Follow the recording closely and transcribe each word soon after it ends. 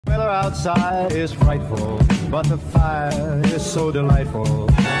outside is frightful, but the fire is so delightful.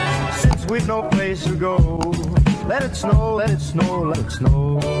 Since we've no place to go, let it snow, let it snow, let it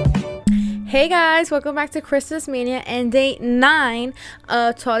snow. Hey guys, welcome back to Christmas Mania and day 9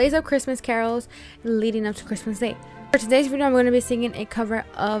 of 12 days of Christmas carols leading up to Christmas Day. For today's video, I'm going to be singing a cover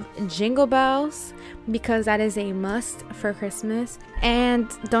of Jingle Bells because that is a must for Christmas. And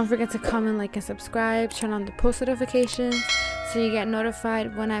don't forget to comment, like, and subscribe. Turn on the post notifications so you get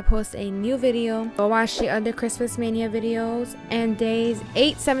notified when I post a new video. Go watch the other Christmas Mania videos and days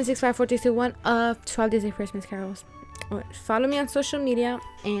 8, 7, 6, 5, 4, 3, 2, 1 of 12 days of Christmas carols. Follow me on social media,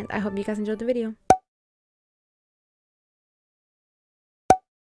 and I hope you guys enjoyed the video.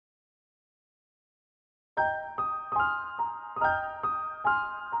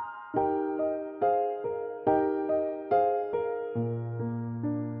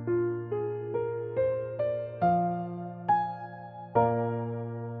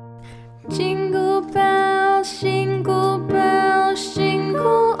 Jingle bells, jingle bells,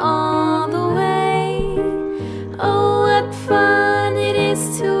 jingle all the way. Oh, what fun it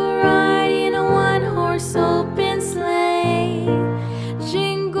is to ride in a one-horse open sleigh.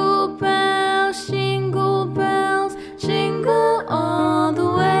 Jingle bells, jingle all the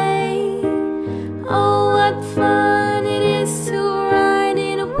way. Oh, what fun it is to ride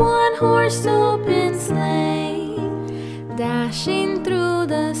in a one-horse open sleigh. Dashing through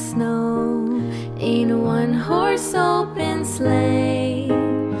the snow in a one-horse open sleigh.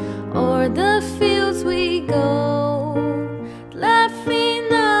 O'er the fields we go,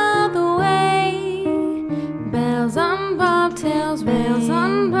 laughing all the way. Bells on bobtails,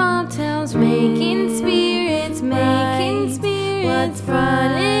 making spirits bright. What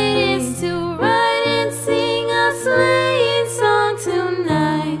fun